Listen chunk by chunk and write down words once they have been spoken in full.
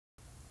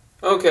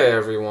Okay,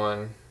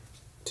 everyone.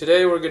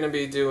 Today we're going to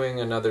be doing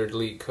another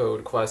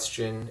Leetcode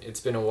question. It's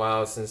been a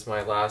while since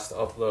my last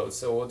upload,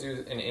 so we'll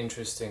do an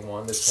interesting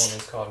one. This one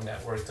is called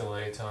network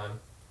delay time.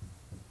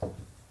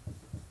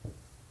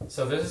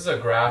 So this is a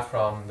graph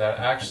problem that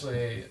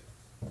actually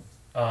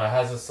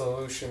has a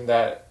solution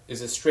that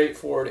is a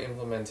straightforward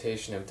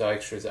implementation of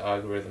Dijkstra's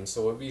algorithm,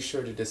 so we'll be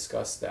sure to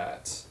discuss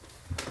that.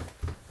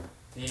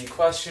 The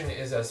question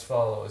is as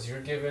follows.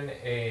 You're given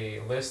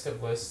a list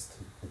of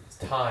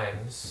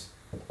times,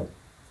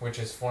 which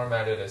is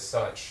formatted as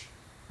such.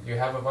 You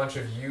have a bunch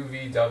of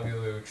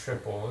UVW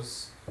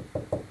triples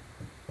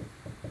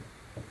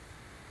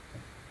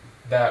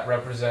that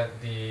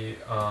represent the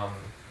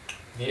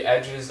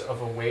edges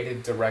of a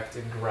weighted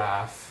directed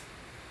graph,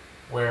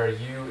 where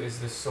U is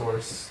the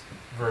source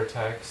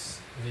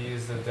vertex, V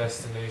is the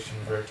destination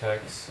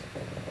vertex,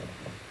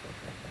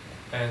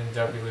 and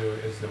W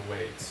is the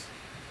weight.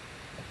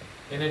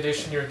 In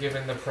addition, you're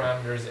given the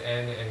parameters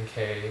N and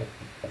K,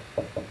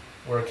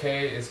 where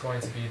K is going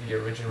to be the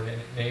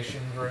origination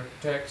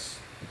vertex,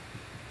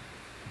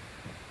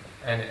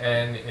 and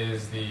N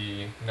is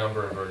the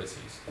number of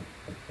vertices.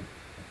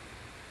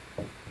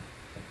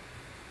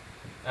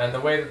 And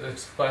the way that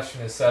this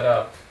question is set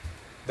up,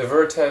 the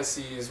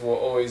vertices will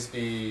always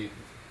be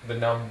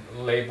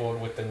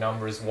labeled with the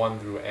numbers 1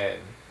 through N.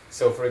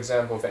 So for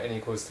example, if N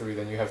equals 3,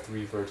 then you have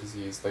 3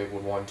 vertices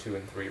labeled 1, 2,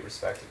 and 3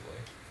 respectively.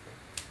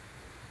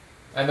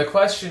 And the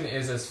question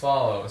is as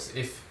follows.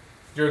 If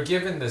you're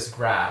given this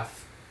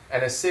graph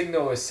and a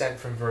signal is sent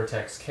from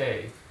vertex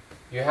K,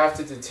 you have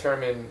to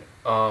determine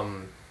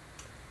the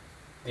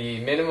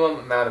minimum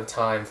amount of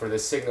time for the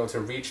signal to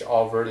reach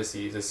all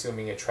vertices,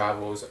 assuming it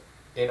travels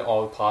in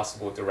all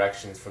possible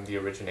directions from the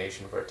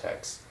origination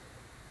vertex.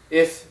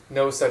 If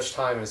no such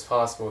time is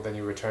possible, then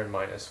you return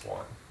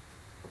 -1.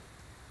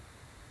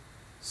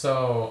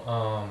 So,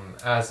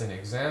 as an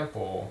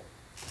example,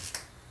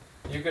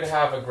 you could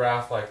have a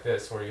graph like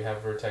this where you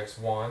have vertex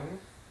 1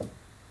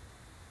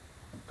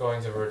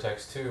 going to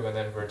vertex 2 and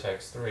then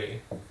vertex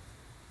 3.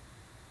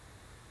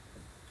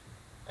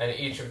 And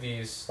each of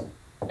these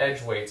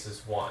edge weights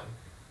is 1.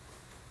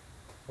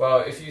 Well,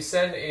 if you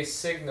send a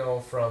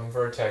signal from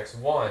vertex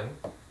 1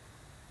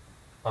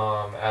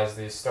 as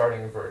the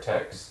starting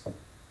vertex,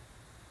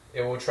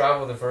 it will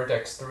travel to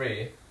vertex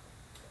 3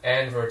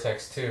 and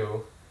vertex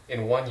 2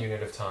 in 1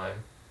 unit of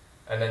time,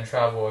 and then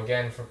travel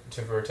again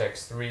to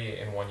vertex 3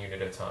 in 1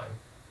 unit of time.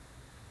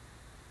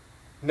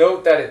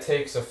 Note that it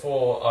takes a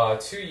full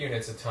 2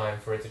 units of time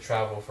for it to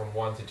travel from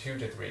 1 to 2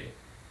 to 3,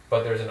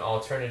 but there's an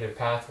alternative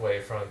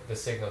pathway from the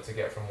signal to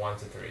get from 1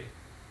 to 3.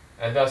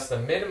 And thus the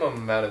minimum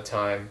amount of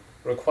time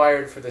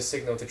required for the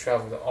signal to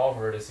travel to all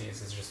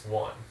vertices is just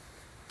 1.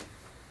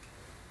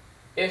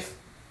 If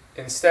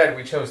instead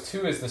we chose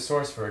 2 as the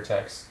source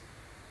vertex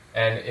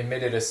and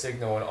emitted a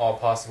signal in all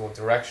possible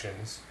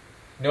directions,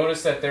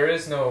 notice that there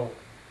is no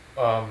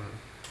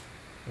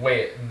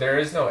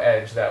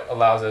edge that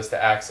allows us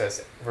to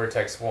access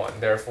vertex 1.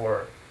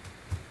 Therefore,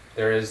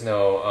 there is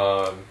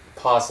no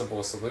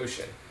possible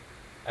solution,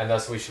 and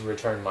thus we should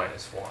return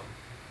 -1.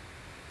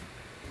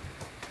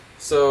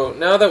 So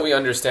now that we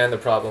understand the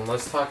problem,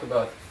 let's talk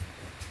about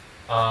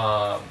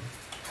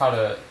how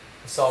to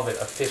solve it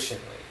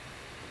efficiently.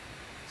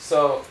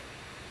 So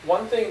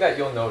one thing that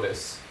you'll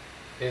notice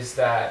is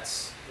that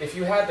if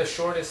you had the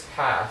shortest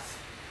path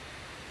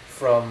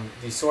from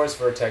the source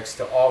vertex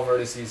to all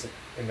vertices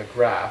in the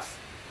graph,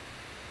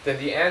 then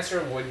the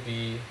answer would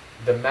be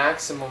the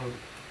maximum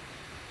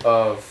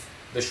of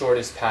the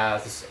shortest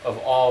paths of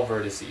all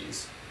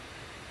vertices,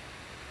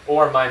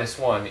 or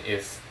 -1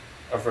 if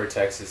a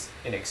vertex is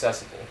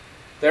inaccessible.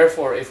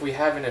 Therefore, if we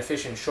have an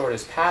efficient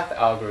shortest path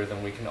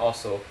algorithm, we can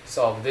also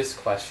solve this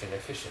question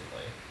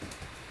efficiently.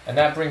 And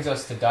that brings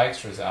us to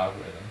Dijkstra's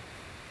algorithm,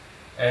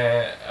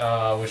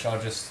 which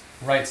I'll just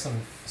write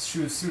some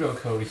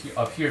pseudocode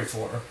up here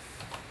for.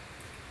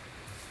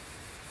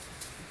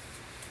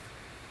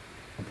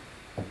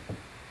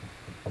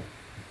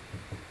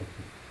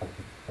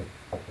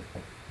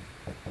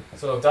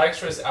 So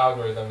Dijkstra's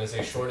algorithm is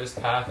a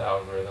shortest path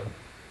algorithm.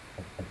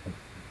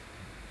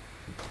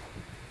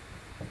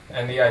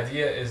 And the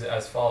idea is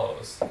as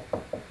follows.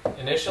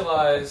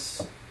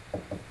 Initialize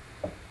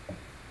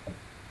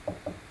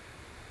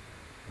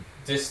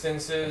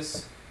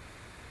distances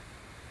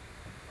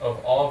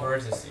of all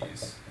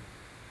vertices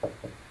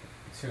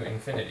to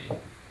infinity.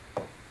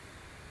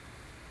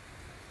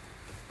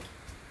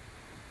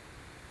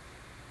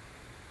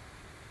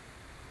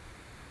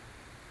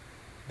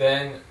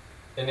 Then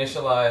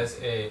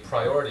initialize a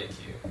priority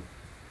queue.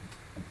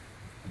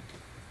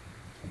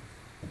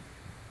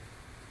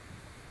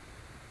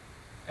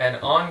 And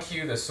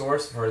on-queue the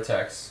source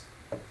vertex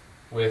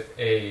with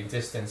a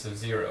distance of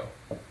 0.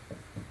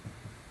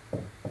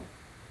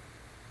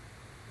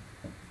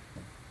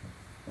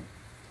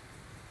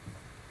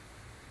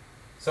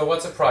 So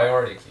what's a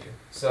priority queue?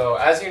 So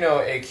as you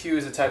know, a queue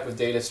is a type of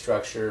data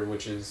structure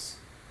which is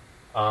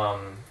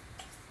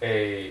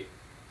a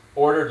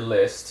ordered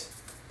list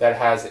that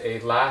has a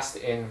first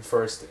in,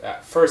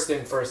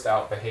 first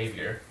out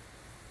behavior.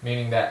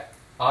 meaning that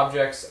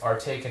objects are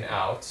taken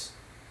out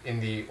in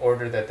the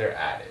order that they're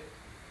added.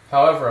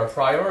 However, a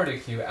priority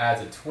queue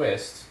adds a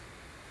twist.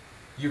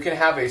 You can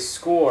have a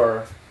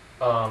score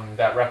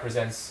that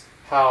represents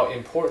how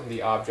important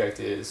the object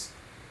is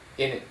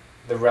in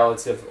the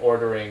relative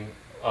ordering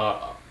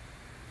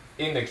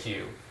in the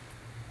queue,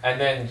 and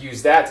then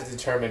use that to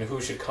determine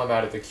who should come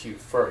out of the queue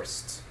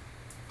first.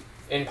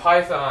 In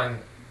Python,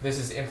 this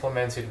is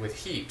implemented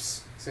with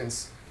heaps,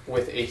 since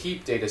with a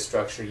heap data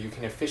structure, you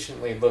can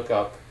efficiently look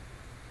up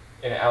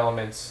an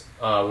element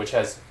which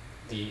has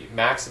the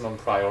maximum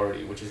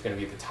priority, which is going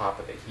to be the top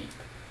of the heap.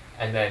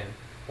 And then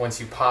once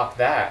you pop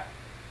that,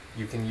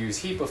 you can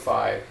use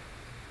heapify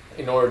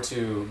in order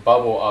to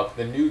bubble up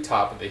the new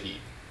top of the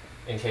heap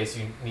in case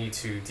you need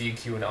to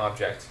dequeue an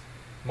object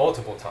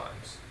multiple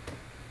times.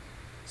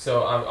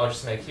 So I'll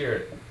just make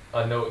here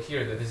a note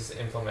here that this is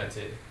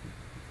implemented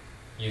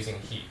using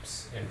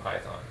heaps in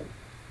Python.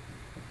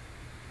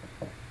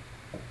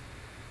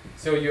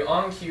 So you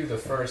onqueue the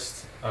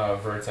first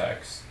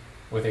vertex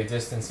with a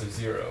distance of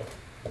 0.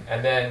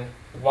 And then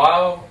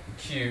while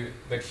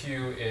the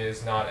queue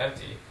is not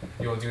empty,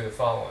 you will do the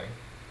following.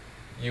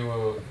 You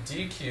will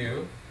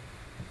dequeue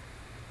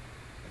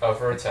a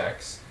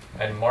vertex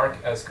and mark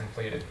as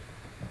completed.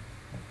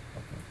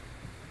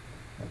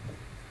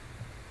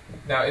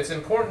 Now it's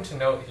important to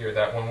note here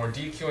that when we're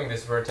dequeuing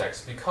this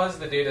vertex, because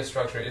the data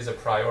structure is a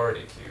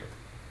priority queue,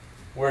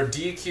 we're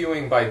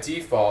dequeuing by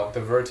default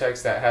the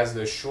vertex that has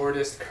the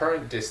shortest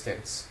current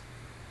distance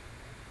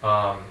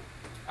out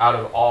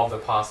of all the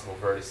possible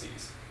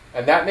vertices.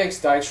 And that makes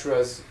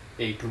Dijkstra's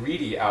a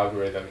greedy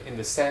algorithm in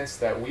the sense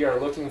that we are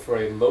looking for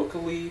a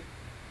locally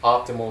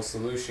optimal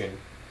solution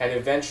and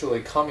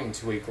eventually coming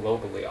to a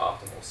globally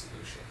optimal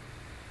solution.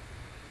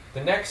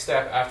 The next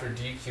step after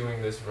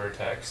dequeuing this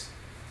vertex,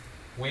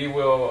 we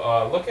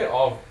will look at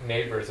all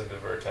neighbors of the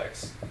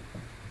vertex.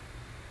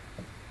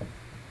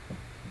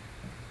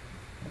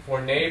 For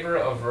neighbor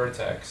of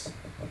vertex,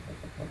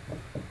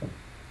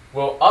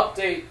 we'll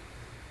update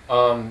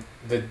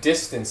the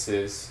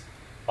distances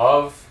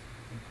of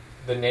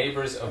the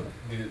neighbors of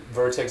the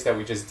vertex that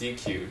we just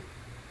dequeued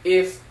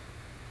if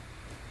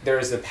there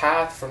is a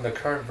path from the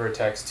current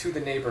vertex to the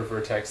neighbor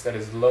vertex that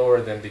is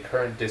lower than the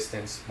current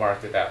distance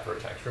marked at that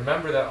vertex.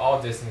 Remember that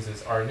all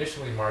distances are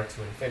initially marked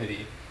to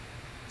infinity,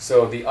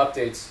 so the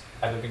updates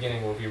at the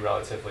beginning will be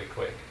relatively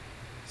quick.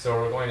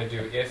 So we're going to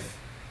do if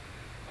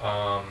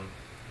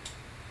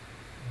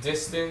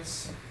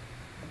distance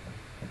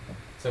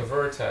to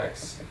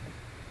vertex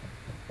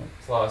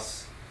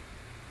plus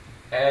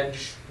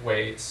edge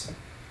weights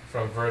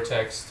from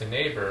vertex to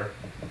neighbor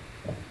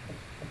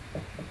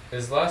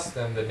is less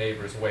than the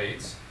neighbor's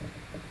weights,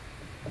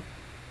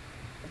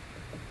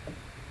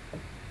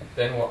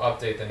 then we'll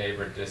update the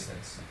neighbor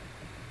distance.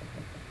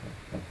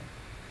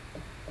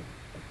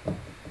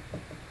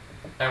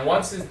 And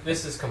once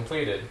this is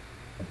completed,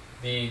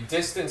 the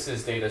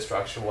distances data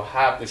structure will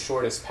have the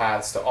shortest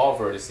paths to all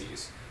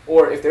vertices.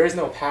 Or if there is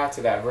no path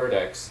to that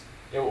vertex,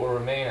 it will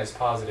remain as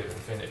positive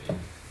infinity.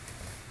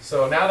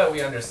 So now that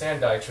we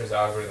understand Dijkstra's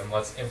algorithm,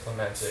 let's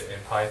implement it in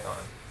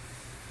Python.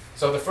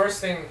 So the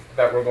first thing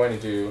that we're going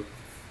to do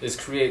is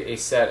create a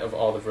set of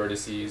all the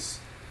vertices.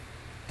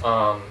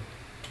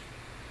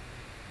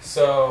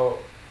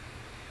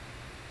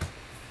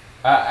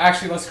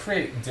 Actually, let's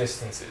create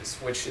distances,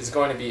 which is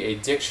going to be a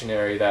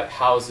dictionary that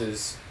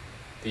houses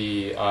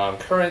the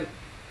current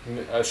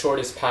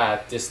shortest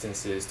path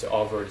distances to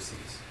all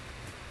vertices.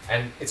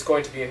 And it's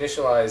going to be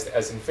initialized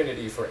as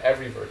infinity for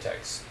every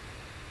vertex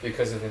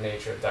because of the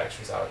nature of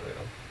Dijkstra's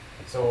algorithm.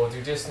 So we'll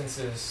do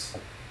distances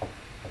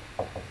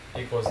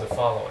equals the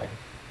following.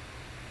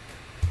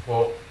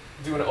 We'll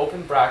do an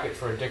open bracket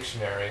for a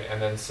dictionary and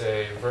then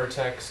say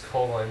vertex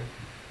colon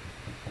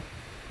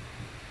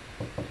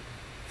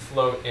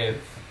float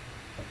inf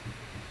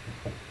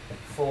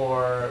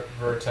for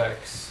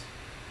vertex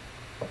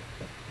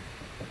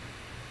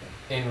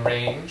in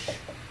range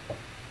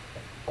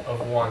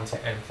of 1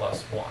 to n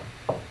plus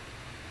 1.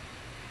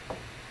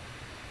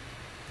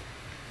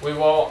 We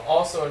will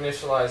also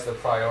initialize the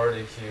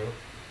priority queue,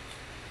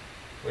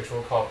 which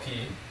we'll call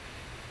P,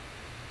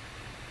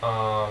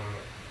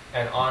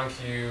 and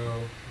onqueue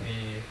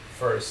the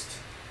first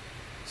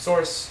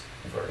source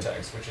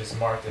vertex, which is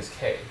marked as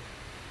K.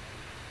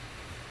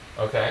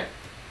 Okay?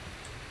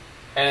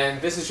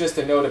 And this is just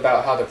a note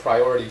about how the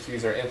priority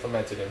queues are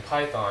implemented in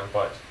Python,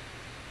 but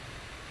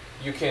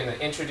you can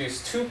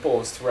introduce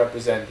tuples to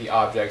represent the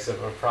objects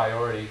of a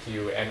priority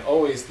queue, and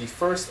always the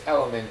first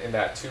element in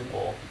that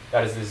tuple,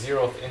 that is the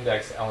 0th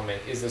index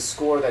element, is the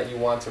score that you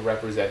want to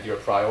represent your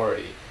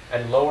priority.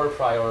 And lower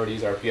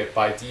priorities are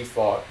by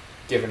default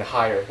given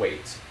higher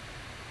weight.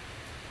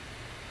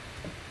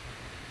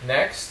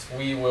 Next,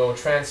 we will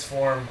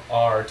transform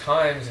our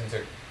times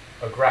into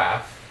a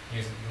graph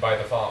using by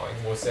the following.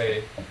 We'll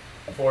say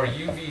for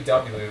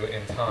UVW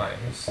in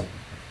times,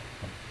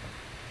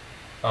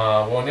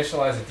 we'll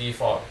initialize a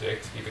default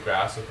dict to be the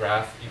graph. So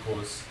graph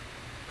equals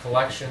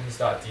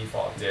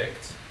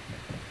collections.defaultDict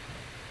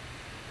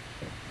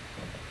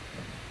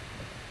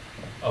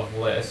of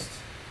list.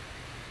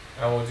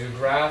 And we'll do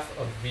graph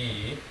of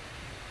V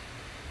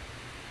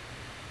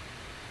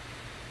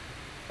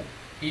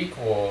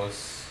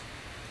equals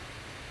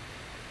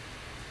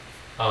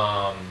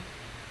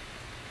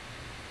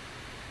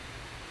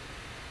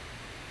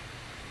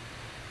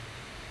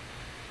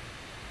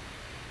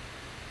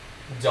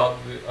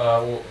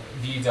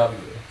VW.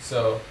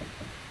 So,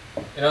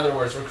 in other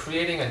words, we're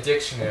creating a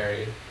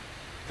dictionary.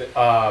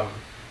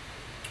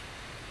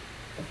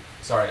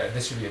 Sorry,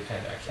 this should be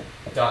append actually.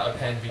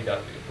 Append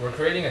VW. We're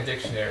creating a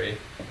dictionary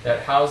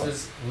that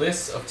houses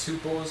lists of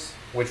tuples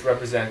which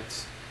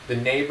represent the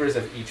neighbors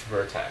of each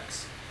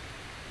vertex.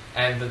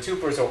 And the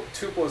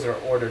tuples are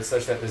ordered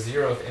such that the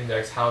 0th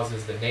index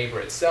houses the neighbor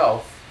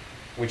itself,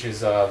 which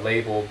is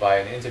labeled by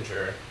an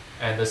integer,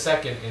 and the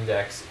 2nd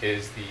index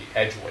is the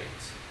edge weight.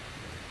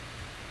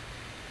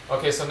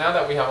 Okay, so now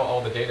that we have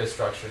all the data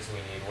structures we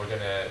need, we're going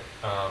to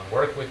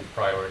work with the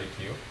priority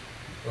queue.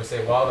 We'll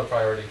say while the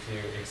priority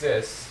queue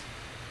exists,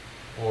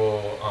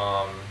 we'll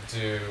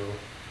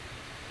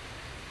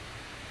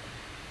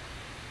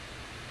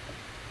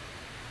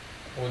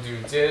do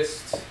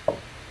dist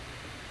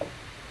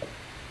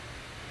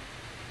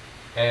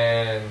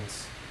and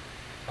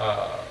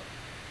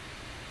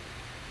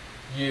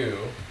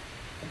u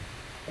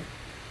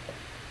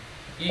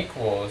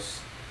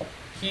equals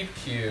heap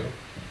q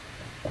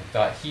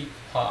dot heap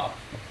pop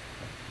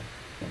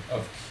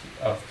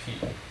of p.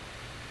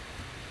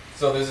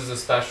 So this is a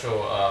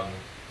special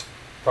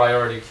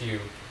priority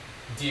queue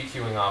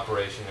dequeuing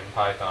operation in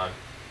Python,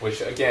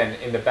 which again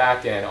in the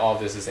back end all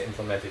of this is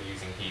implemented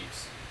using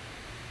heaps.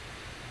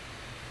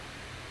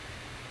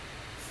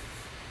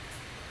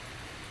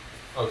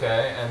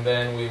 Okay, and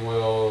then we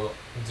will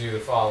do the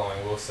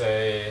following. We'll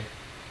say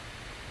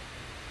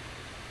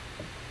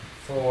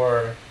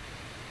for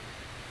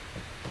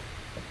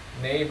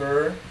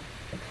neighbor,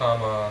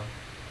 comma,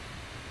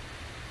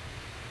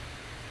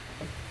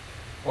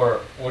 or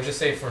we'll just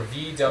say for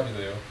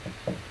VW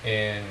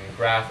in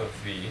graph of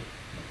U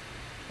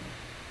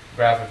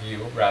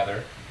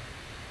rather,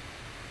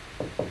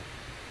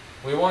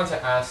 we want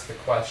to ask the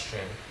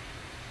question,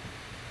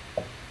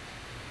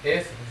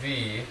 if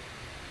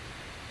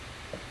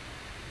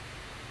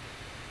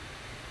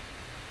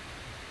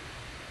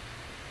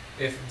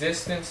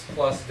distance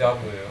plus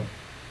W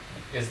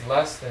is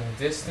less than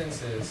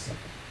distances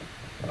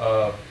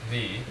of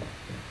V,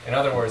 in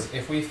other words,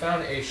 if we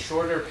found a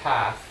shorter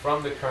path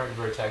from the current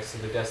vertex to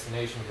the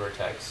destination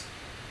vertex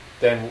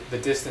than the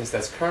distance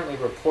that's currently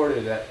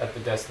reported at the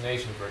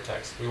destination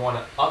vertex, we want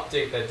to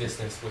update that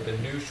distance with the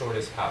new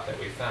shortest path that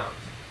we found.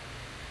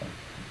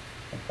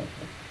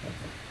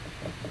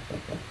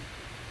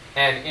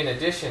 And in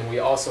addition, we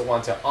also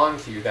want to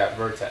onqueue that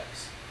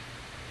vertex.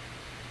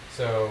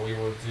 So we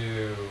will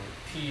do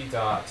p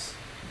dot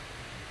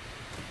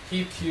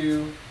heap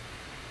q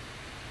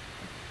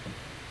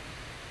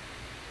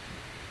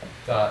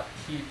dot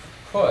heap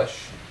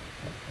push,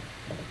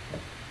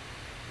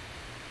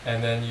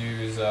 and then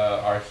use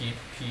our heap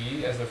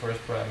p as the first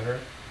parameter,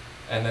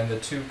 and then the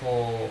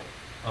tuple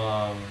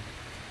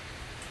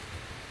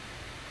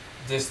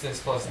distance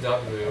plus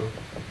w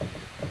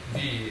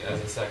v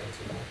as the second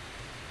tuple.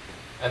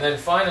 And then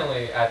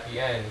finally, at the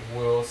end,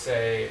 we'll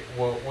say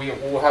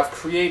we'll have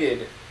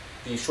created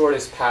the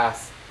shortest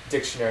path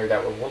dictionary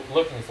that we're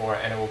looking for,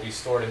 and it will be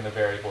stored in the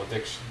variable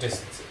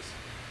distances.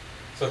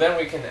 So then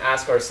we can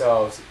ask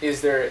ourselves,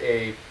 is there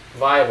a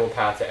viable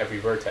path to every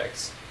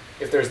vertex?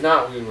 If there's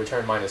not, we would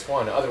return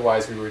 -1.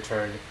 Otherwise, we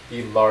return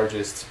the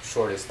largest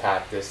shortest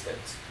path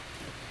distance.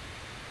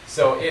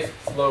 So if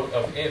float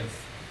of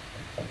inf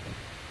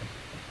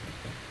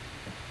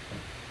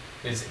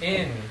is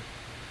in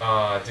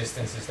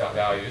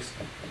distances.values,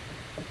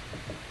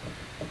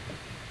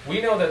 we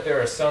know that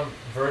there are some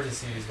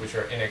vertices which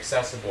are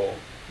inaccessible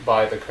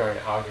by the current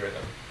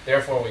algorithm.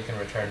 Therefore, we can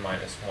return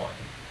 -1.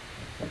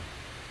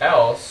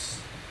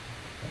 Else,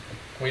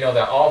 we know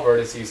that all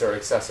vertices are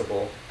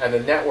accessible, and the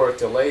network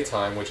delay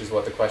time, which is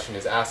what the question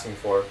is asking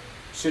for,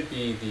 should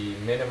be the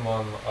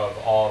minimum of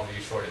all of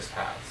these shortest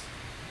paths.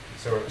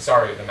 So,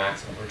 sorry, the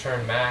maximum.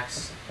 Return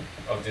max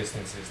of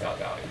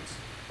distances.values.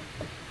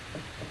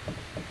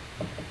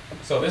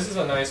 So this is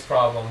a nice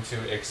problem to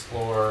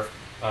explore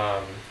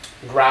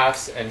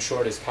graphs and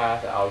shortest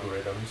path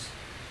algorithms.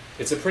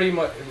 It's a pretty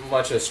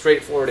much a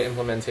straightforward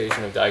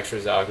implementation of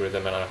Dijkstra's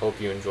algorithm, and I hope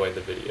you enjoyed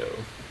the video.